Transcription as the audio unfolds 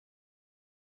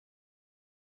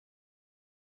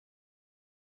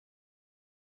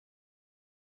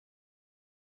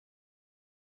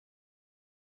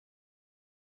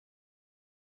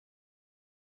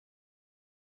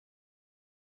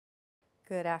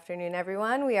Good afternoon,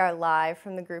 everyone. We are live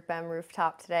from the GroupM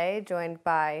rooftop today, joined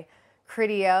by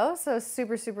Criteo. So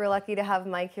super lucky to have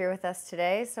Mike here with us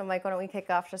today. So Mike, why don't we kick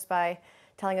off just by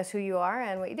telling us who you are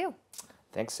and what you do?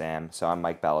 Thanks, Sam. So I'm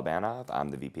Mike Balabanov. I'm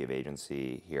the VP of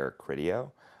Agency here at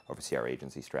Criteo, oversee our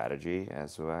agency strategy,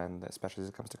 especially as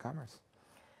it comes to commerce.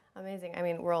 Amazing. I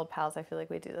mean, we're old pals. I feel like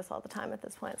we do this all the time at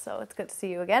this point, so it's good to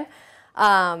see you again.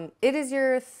 It is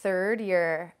your third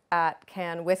year at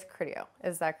Cannes with Criteo.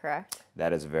 Is that correct?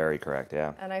 That is very correct,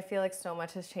 yeah. And I feel like so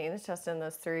much has changed just in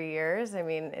those 3 years. I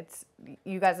mean,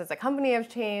 you guys as a company have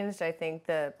changed. I think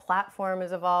the platform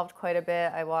has evolved quite a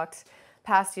bit. I walked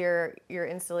past your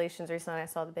installations recently. I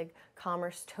saw the big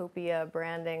Commerce Topia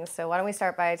branding. So why don't we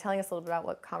start by telling us a little bit about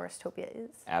what Commerce Topia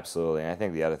is? Absolutely. And I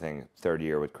think the other thing, third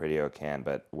year with Criteo at Cannes,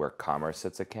 but where commerce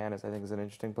sits at Cannes I think is an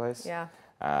interesting place. Yeah.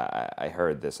 I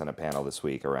heard this on a panel this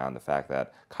week around the fact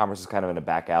that commerce was kind of in a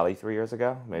back alley 3 years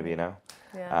ago, maybe, you know?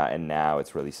 Yeah. And now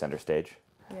it's really center stage.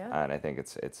 Yeah. And I think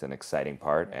it's an exciting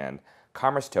part. Yeah. And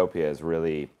Commerce Topia is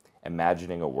really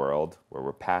imagining a world where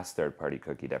we're past third-party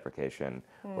cookie deprecation,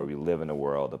 where we live in a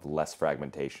world of less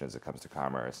fragmentation as it comes to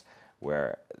commerce,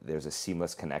 where there's a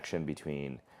seamless connection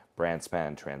between brand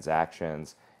spend,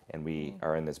 transactions, and we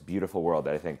are in this beautiful world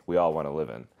that I think we all want to live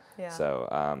in. Yeah.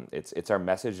 So it's our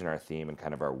message and our theme and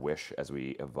kind of our wish as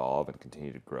we evolve and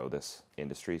continue to grow this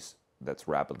industry that's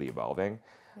rapidly evolving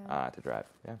to drive.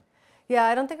 Yeah. Yeah,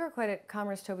 I don't think we're quite at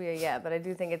Commerce Topia yet, but I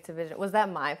do think it's a vision. Was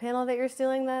that my panel that you're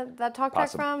stealing that talk track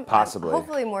from? Possibly.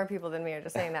 Hopefully more people than me are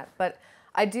just saying that. But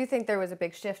I do think there was a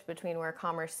big shift between where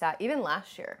commerce sat, even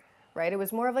last year, right? It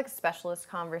was more of like a specialist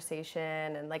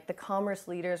conversation, and like the commerce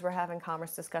leaders were having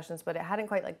commerce discussions, but it hadn't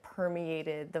quite like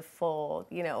permeated the full,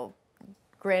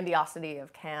 grandiosity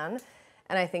of Cannes.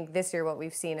 And I think this year what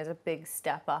we've seen is a big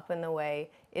step up in the way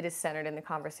it is centered in the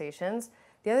conversations.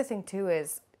 The other thing too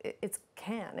is it's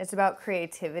Cannes. It's about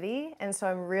creativity, and so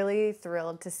I'm really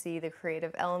thrilled to see the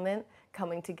creative element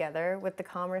coming together with the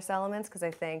commerce elements, because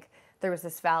I think there was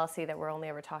this fallacy that we're only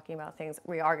ever talking about things.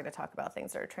 We are going to talk about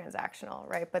things that are transactional,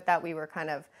 right? But that we were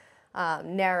kind of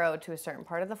narrowed to a certain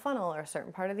part of the funnel or a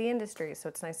certain part of the industry. So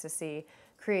it's nice to see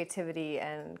creativity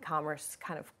and commerce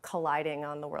kind of colliding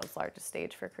on the world's largest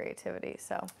stage for creativity.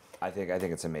 So I think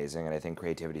it's amazing, and I think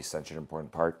creativity is such an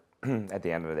important part. At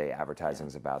the end of the day, advertising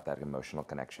is about that emotional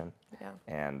connection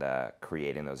and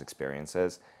creating those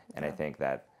experiences. And I think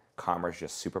that commerce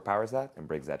just superpowers that and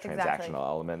brings that transactional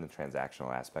element and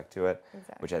transactional aspect to it,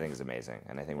 which I think is amazing.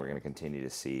 And I think we're going to continue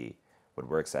to see what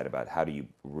we're excited about. How do you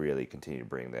really continue to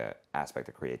bring the aspect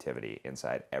of creativity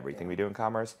inside everything we do in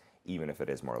commerce, even if it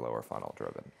is more lower funnel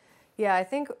driven? Yeah, I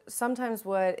think sometimes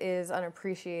what is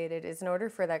unappreciated is in order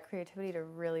for that creativity to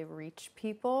really reach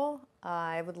people,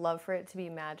 I would love for it to be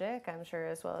magic, I'm sure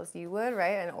as well as you would,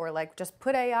 right? Or like just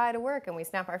put AI to work and we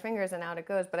snap our fingers and out it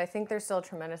goes. But I think there's still a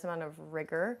tremendous amount of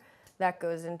rigor that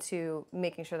goes into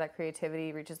making sure that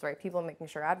creativity reaches the right people, making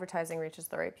sure advertising reaches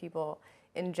the right people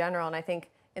in general. And I think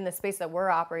in the space that we're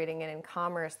operating in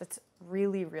commerce, that's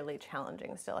really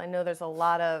challenging still. I know there's a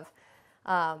lot of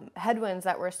headwinds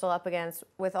that we're still up against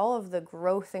with all of the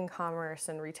growth in commerce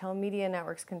and retail media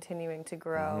networks continuing to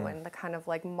grow and the kind of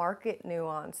like market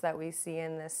nuance that we see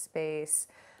in this space.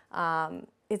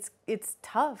 It's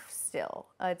tough still.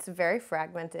 It's a very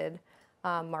fragmented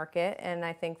market, and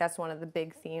I think that's one of the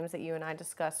big themes that you and I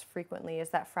discuss frequently is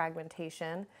that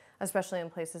fragmentation, especially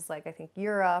in places like I think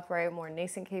Europe, right, more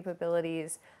nascent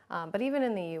capabilities. But even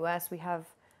in the US, we have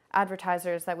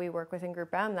advertisers that we work with in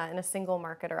GroupM that in a single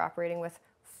market are operating with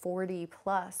 40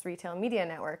 plus retail media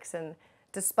networks. And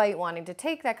despite wanting to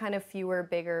take that kind of fewer,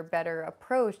 bigger, better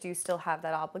approach, you still have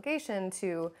that obligation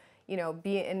to,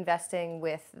 be investing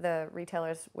with the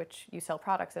retailers which you sell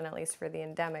products in, at least for the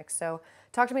endemic. So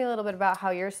talk to me a little bit about how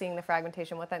you're seeing the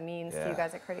fragmentation, what that means to you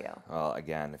guys at Criteo. Well,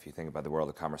 again, if you think about the world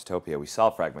of Commerce Topia, we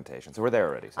solve fragmentation, so we're there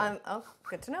already. So. Oh,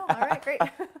 good to know. All right, great.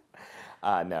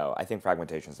 No, I think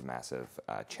fragmentation is a massive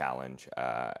challenge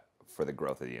for the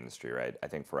growth of the industry, right? I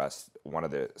think for us, one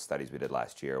of the studies we did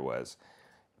last year was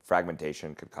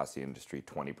fragmentation could cost the industry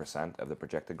 20% of the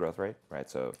projected growth rate, right?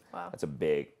 So that's a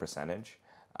big percentage.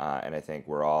 And I think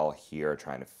we're all here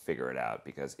trying to figure it out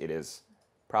because it is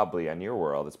probably, in your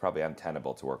world, it's probably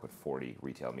untenable to work with 40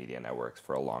 retail media networks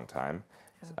for a long time.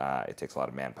 It takes a lot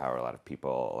of manpower, a lot of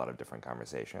people, a lot of different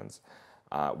conversations.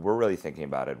 We're really thinking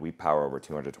about it. We power over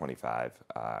 225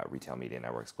 retail media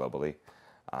networks globally.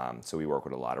 So we work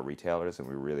with a lot of retailers, and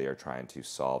we really are trying to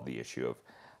solve the issue of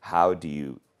how do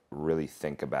you really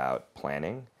think about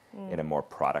planning in a more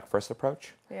product-first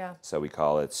approach. Yeah. So we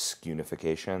call it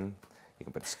skew-nification. You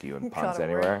can put skew and Got puns a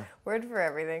anywhere. word for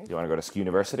everything. Do you want to go to Skew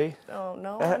University? Oh,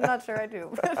 no, I'm not sure I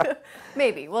do.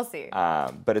 Maybe, we'll see.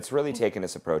 But it's really taken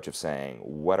this approach of saying,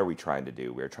 what are we trying to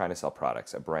do? We're trying to sell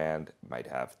products. A brand might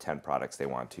have 10 products they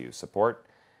want to support.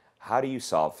 How do you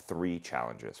solve 3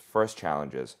 challenges? First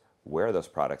challenge is, where are those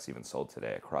products even sold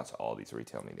today across all these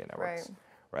retail media networks?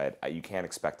 Right? You can't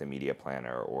expect a media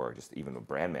planner or just even a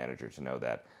brand manager to know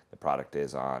that the product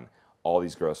is on all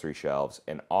these grocery shelves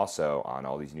and also on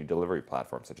all these new delivery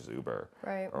platforms such as Uber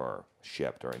or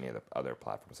Shipt or any of the other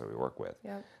platforms that we work with.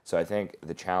 Yep. So I think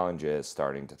the challenge is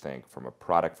starting to think from a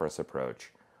product-first approach,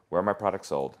 where are my products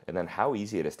sold, and then how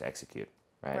easy it is to execute,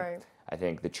 right? I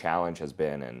think the challenge has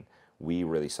been, and we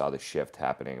really saw the shift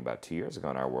happening about 2 years ago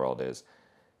in our world, is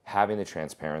having the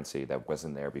transparency that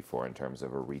wasn't there before in terms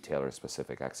of a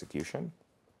retailer-specific execution.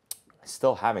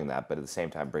 Still having that, but at the same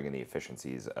time bringing the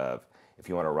efficiencies of, if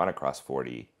you want to run across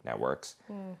 40 networks,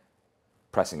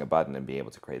 pressing a button and being able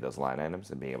to create those line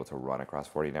items and being able to run across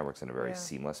 40 networks in a very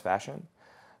seamless fashion.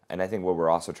 And I think what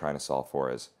we're also trying to solve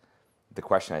for is, the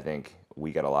question I think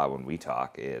we get a lot when we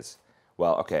talk is,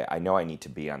 well, okay, I know I need to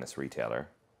be on this retailer,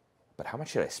 but how much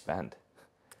should I spend?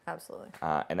 Absolutely.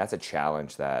 And that's a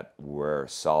challenge that we're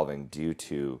solving due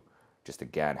to just,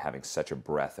 again, having such a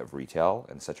breadth of retail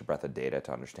and such a breadth of data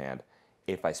to understand,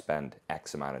 if I spend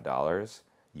X amount of dollars,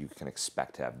 you can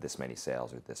expect to have this many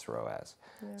sales or this ROAS.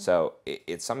 So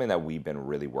it's something that we've been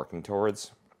really working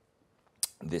towards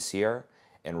this year,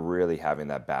 and really having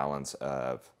that balance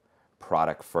of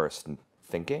product first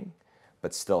thinking,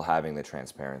 but still having the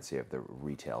transparency of the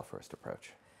retail first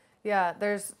approach. Yeah,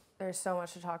 there's so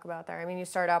much to talk about there. I mean, you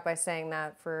start out by saying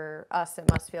that for us, it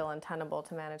must feel untenable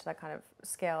to manage that kind of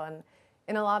scale. And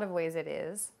in a lot of ways it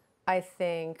is. I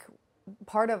think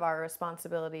part of our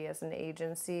responsibility as an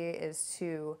agency is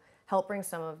to help bring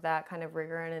some of that kind of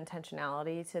rigor and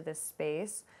intentionality to this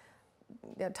space.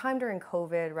 Time during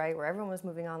COVID, right, where everyone was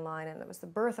moving online, and it was the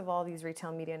birth of all these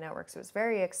retail media networks. It was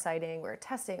very exciting. We were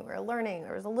testing, we were learning.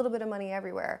 There was a little bit of money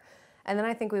everywhere. And then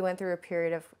I think we went through a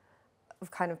period of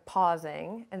kind of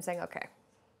pausing and saying, okay,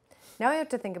 now we have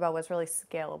to think about what's really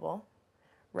scalable,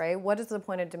 right? What is the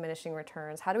point of diminishing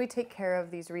returns? How do we take care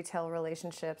of these retail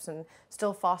relationships and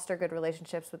still foster good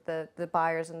relationships with the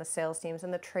buyers and the sales teams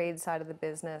and the trade side of the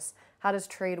business? How does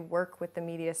trade work with the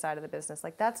media side of the business?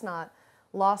 Like, that's not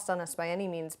lost on us by any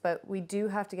means, but we do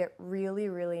have to get really,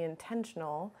 really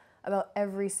intentional about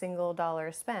every single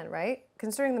dollar spent, right?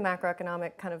 Considering the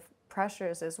macroeconomic kind of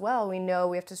pressures as well, we know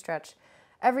we have to stretch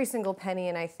every single penny,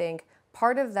 and I think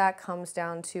part of that comes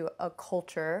down to a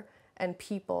culture and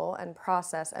people and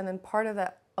process, and then part of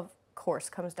that, of course,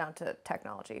 comes down to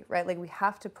technology, right? Like, we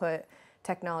have to put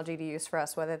technology to use for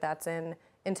us, whether that's in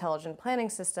intelligent planning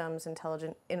systems,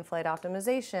 intelligent in-flight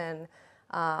optimization,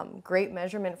 great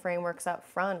measurement frameworks up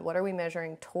front. What are we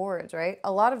measuring towards, right?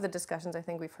 A lot of the discussions I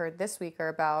think we've heard this week are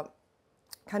about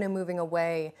kind of moving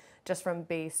away just from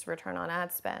base return on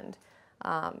ad spend.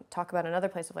 Talk about another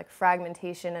place of like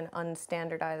fragmentation and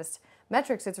unstandardized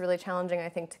metrics. It's really challenging, I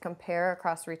think, to compare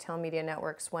across retail media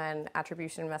networks when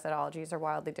attribution methodologies are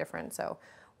wildly different. So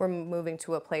we're moving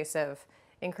to a place of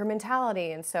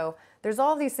incrementality. And so there's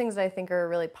all these things that I think are a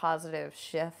really positive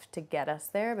shift to get us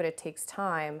there, but it takes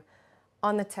time.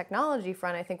 On the technology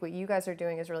front, I think what you guys are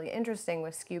doing is really interesting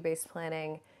with skew-based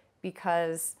planning,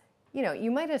 because you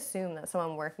might assume that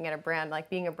someone working at a brand, like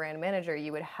being a brand manager,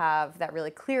 you would have that really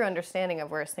clear understanding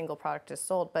of where a single product is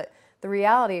sold. But the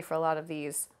reality for a lot of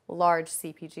these large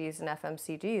CPGs and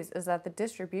FMCGs is that the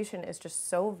distribution is just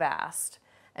so vast,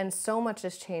 and so much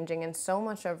is changing, and so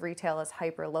much of retail is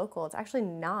hyper-local. It's actually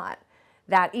not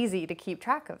that easy to keep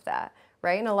track of that,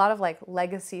 right? And a lot of like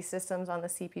legacy systems on the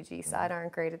CPG side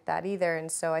aren't great at that either.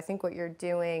 And so I think what you're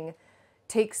doing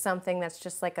takes something that's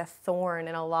just like a thorn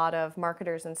in a lot of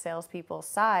marketers and salespeople's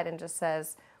side and just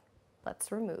says,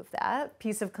 let's remove that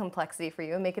piece of complexity for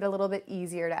you and make it a little bit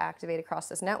easier to activate across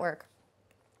this network.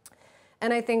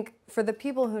 And I think for the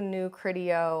people who knew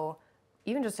Criteo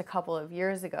even just a couple of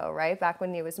years ago, right, back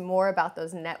when it was more about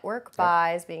those network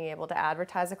buys, being able to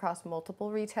advertise across multiple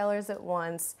retailers at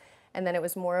once, and then it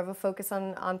was more of a focus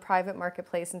on private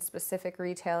marketplace and specific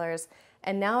retailers.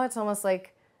 And now it's almost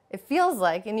like, it feels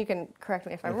like, and you can correct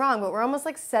me if I'm wrong, but we're almost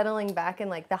like settling back in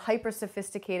like the hyper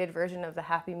sophisticated version of the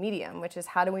happy medium, which is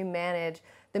how do we manage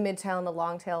the mid tail and the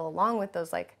long tail along with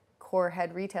those like core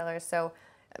head retailers. So,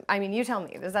 I mean, you tell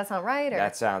me, does that sound right? Or?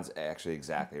 That sounds actually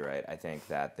exactly right. I think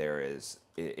that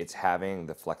it's having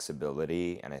the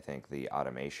flexibility and I think the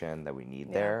automation that we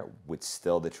need there with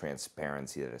still the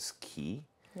transparency that is key.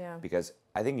 Yeah. Because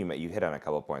I think you hit on a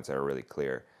couple of points that are really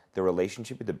clear. The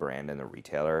relationship with the brand and the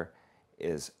retailer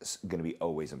is going to be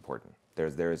always important.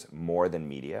 There's more than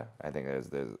media. I think it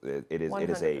is a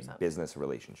 100%. business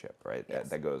relationship, right? Yes.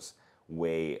 That goes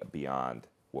way beyond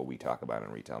what we talk about in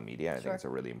retail media. I think Sure. it's a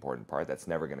really important part that's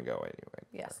never going to go anywhere.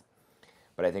 Yes.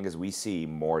 But I think as we see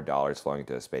more dollars flowing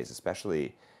into the space,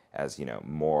 especially as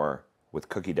more with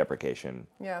cookie deprecation,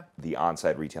 Yeah. the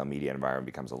on-site retail media environment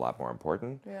becomes a lot more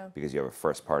important Yeah. because you have a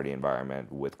first-party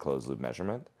environment with closed-loop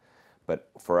measurement. But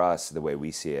for us, the way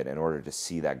we see it, in order to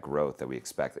see that growth that we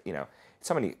expect,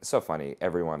 it's so funny.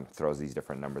 Everyone throws these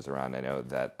different numbers around. I know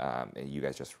that you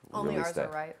guys just Only released ours that.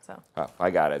 are right, so. Oh,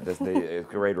 I got it. The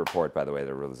great report, by the way,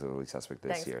 that released last week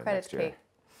this Thanks. year, Credit next to year.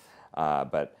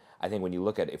 Kate. But I think when you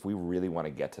look at, if we really want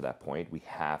to get to that point, we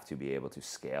have to be able to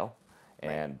scale.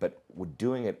 But we're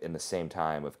doing it in the same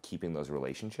time of keeping those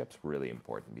relationships really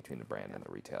important between the brand and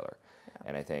the retailer. Yeah.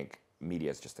 And I think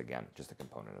media is just a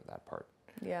component of that part.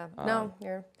 Yeah. No,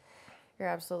 you're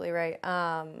absolutely right.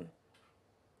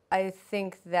 I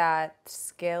think that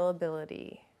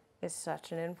scalability is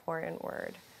such an important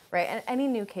word, right? And any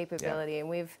new capability, and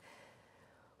we've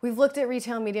looked at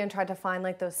retail media and tried to find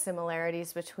like those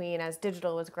similarities between as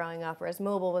digital was growing up or as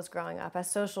mobile was growing up,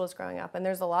 as social was growing up. And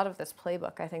there's a lot of this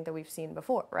playbook I think that we've seen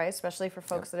before, right? Especially for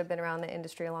folks that have been around the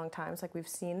industry a long time. It's like we've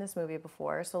seen this movie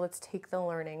before. So let's take the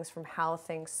learnings from how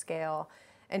things scale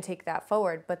and take that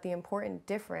forward. But the important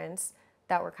difference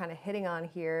that we're kind of hitting on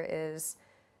here is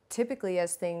typically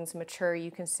as things mature,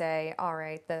 you can say, all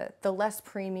right, the less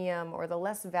premium or the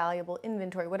less valuable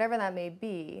inventory, whatever that may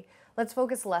be, let's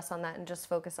focus less on that and just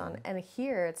focus on. And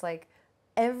here it's like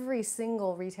every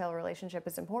single retail relationship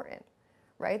is important,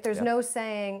 right? There's no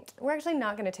saying, we're actually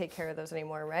not going to take care of those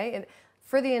anymore, right? And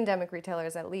for the endemic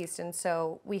retailers at least. And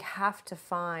so we have to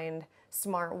find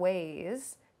smart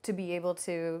ways to be able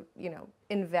to,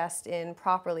 invest in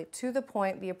properly to the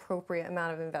point, the appropriate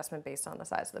amount of investment based on the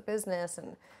size of the business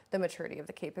and the maturity of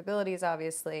the capabilities,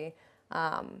 obviously.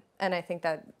 And I think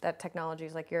that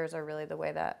technologies like yours are really the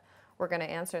way that we're going to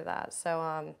answer that.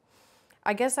 So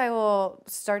I guess I will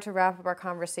start to wrap up our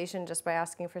conversation just by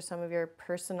asking for some of your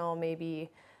personal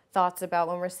maybe thoughts about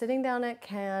when we're sitting down at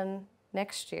Cannes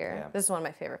next year. Yeah. This is one of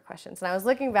my favorite questions. And I was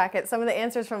looking back at some of the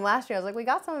answers from last year. I was like, we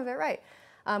got some of it right.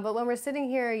 But when we're sitting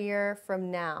here a year from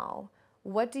now,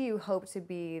 what do you hope to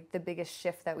be the biggest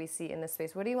shift that we see in this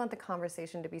space? What do you want the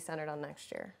conversation to be centered on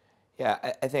next year?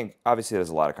 Yeah, I think obviously there's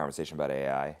a lot of conversation about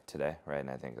AI today, right?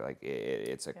 And I think like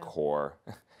it's a core,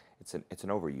 it's an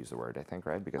overused word, I think,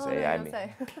 right? Because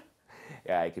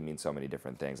AI can mean so many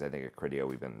different things. I think at Criteo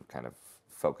we've been kind of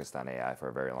focused on AI for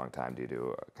a very long time due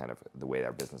to kind of the way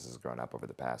our business has grown up over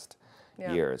the past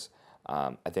years.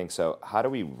 I think so. How do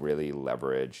we really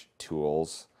leverage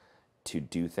tools to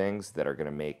do things that are going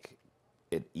to make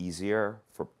it easier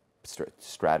for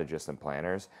strategists and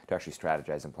planners to actually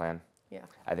strategize and plan? Yeah.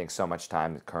 I think so much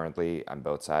time currently on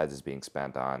both sides is being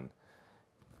spent on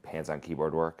hands-on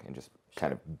keyboard work and just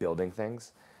kind of building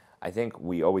things. I think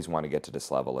we always want to get to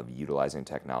this level of utilizing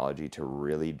technology to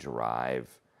really drive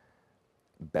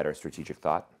better strategic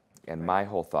thought. And my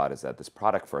whole thought is that this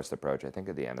product-first approach, I think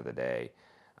at the end of the day,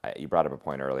 you brought up a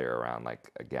point earlier around, like,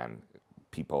 again,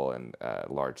 people and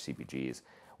large CPGs.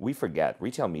 We forget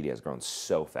retail media has grown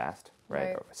so fast,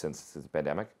 right? Since the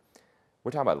pandemic. We're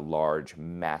talking about large,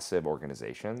 massive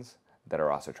organizations that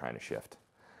are also trying to shift,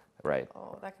 right?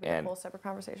 Oh, that could be a whole separate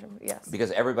conversation. Yes.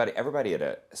 Because everybody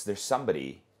there's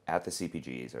somebody at the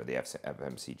CPGs or the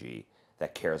FMCG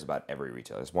that cares about every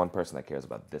retailer. There's one person that cares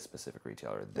about this specific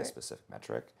retailer, this specific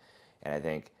metric. And I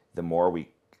think the more we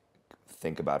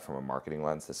think about from a marketing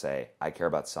lens to say, I care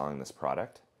about selling this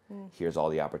product, here's all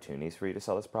the opportunities for you to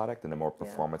sell this product, and a more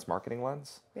performance marketing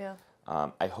lens. Yeah.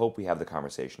 I hope we have the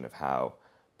conversation of how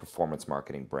performance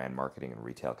marketing, brand marketing, and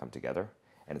retail come together.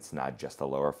 And it's not just a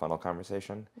lower funnel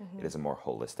conversation. It is a more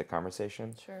holistic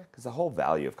conversation. Sure. Because the whole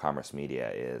value of commerce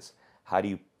media is how do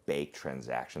you bake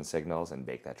transaction signals and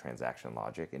bake that transaction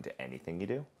logic into anything you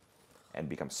do and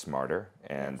become smarter.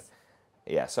 And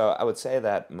so I would say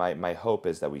that my hope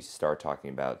is that we start talking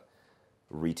about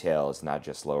retail is not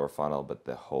just lower funnel, but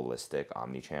the holistic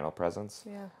omni-channel presence.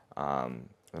 Yeah.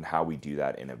 And how we do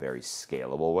that in a very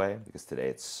scalable way, because today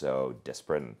it's so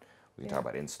disparate. And we can talk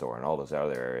about in-store and all those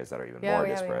other areas that are even more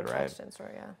disparate, right?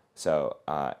 In-store, So,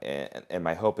 and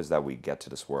my hope is that we get to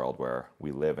this world where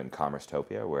we live in commerce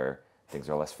Topia, where things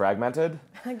are less fragmented.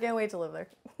 I can't wait to live there.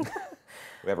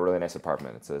 We have a really nice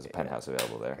apartment. There's a penthouse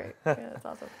available there. Great. Yeah, that's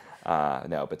awesome.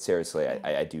 No, but seriously,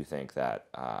 I do think that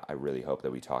I really hope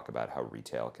that we talk about how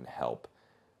retail can help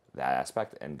that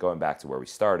aspect. And going back to where we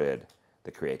started,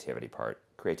 the creativity part.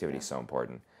 Creativity is so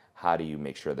important. How do you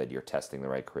make sure that you're testing the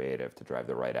right creative to drive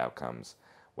the right outcomes,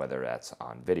 whether that's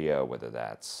on video, whether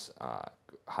that's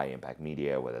high impact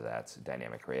media, whether that's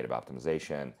dynamic creative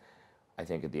optimization. I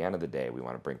think at the end of the day, we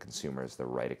want to bring consumers the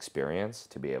right experience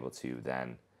to be able to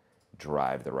then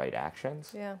drive the right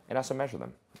actions, and also measure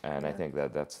them. And I think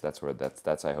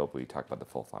that's I hope we talk about the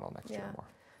full funnel next year more.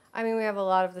 I mean, we have a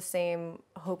lot of the same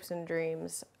hopes and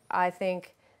dreams. I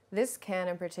think this can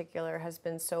in particular has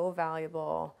been so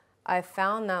valuable. I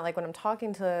found that like when I'm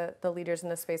talking to the leaders in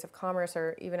the space of commerce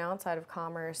or even outside of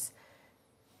commerce,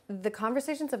 the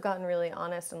conversations have gotten really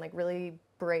honest and like really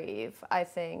brave, I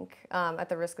think, at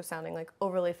the risk of sounding like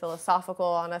overly philosophical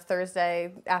on a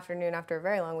Thursday afternoon after a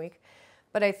very long week.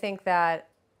 But I think that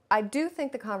I do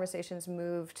think the conversations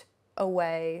moved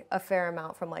away a fair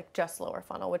amount from like just lower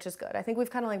funnel, which is good. I think we've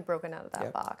kind of like broken out of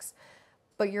that box.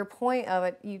 But your point of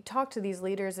it, you talk to these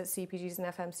leaders at CPGs and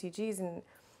FMCGs, and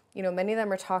you know many of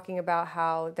them are talking about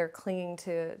how they're clinging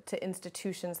to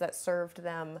institutions that served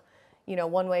them, you know,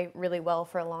 one way really well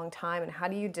for a long time. And how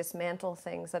do you dismantle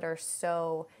things that are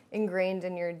so ingrained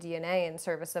in your DNA in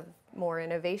service of more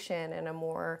innovation and a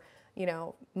more, you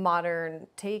know, modern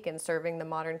take and serving the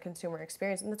modern consumer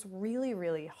experience? And that's really,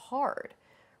 really hard,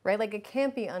 right? Like it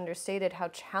can't be understated how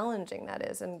challenging that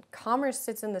is. And commerce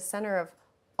sits in the center of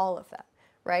all of that,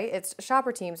 right? It's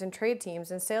shopper teams and trade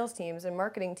teams and sales teams and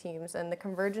marketing teams and the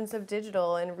convergence of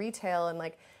digital and retail and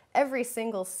like every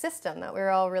single system that we're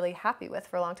all really happy with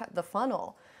for a long time. The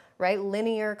funnel, right?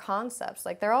 Linear concepts,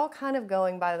 like they're all kind of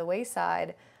going by the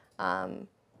wayside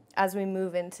as we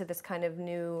move into this kind of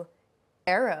new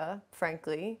era,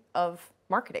 frankly, of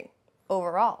marketing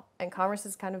overall. And commerce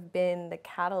has kind of been the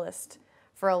catalyst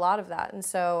for a lot of that. And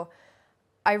so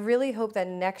I really hope that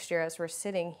next year, as we're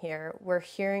sitting here, we're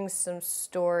hearing some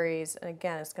stories, and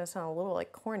again, it's going to sound a little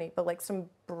like corny, but like some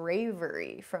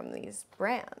bravery from these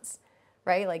brands,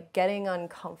 right? Like getting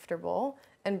uncomfortable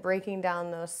and breaking down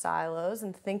those silos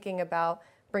and thinking about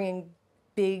bringing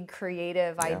big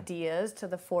creative ideas to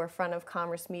the forefront of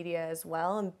commerce media as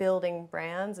well, and building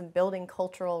brands and building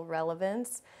cultural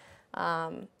relevance.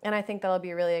 And I think that'll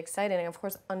be really exciting. And of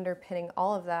course, underpinning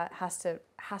all of that has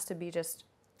to be just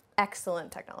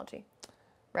excellent technology,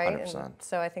 right? 100%. And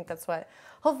so I think that's what,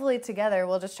 hopefully together,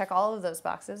 we'll just check all of those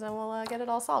boxes and we'll get it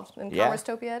all solved. And Commerce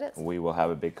Topia it is. We will have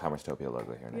a big Commerce Topia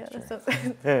logo here next year.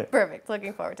 So, perfect.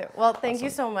 Looking forward to it. Well, thank you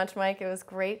so much, Mike. It was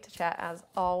great to chat as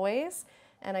always.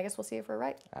 And I guess we'll see if we're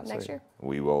right next year.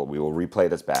 We will replay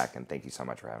this back, and thank you so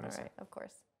much for having us. All right, of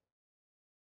course.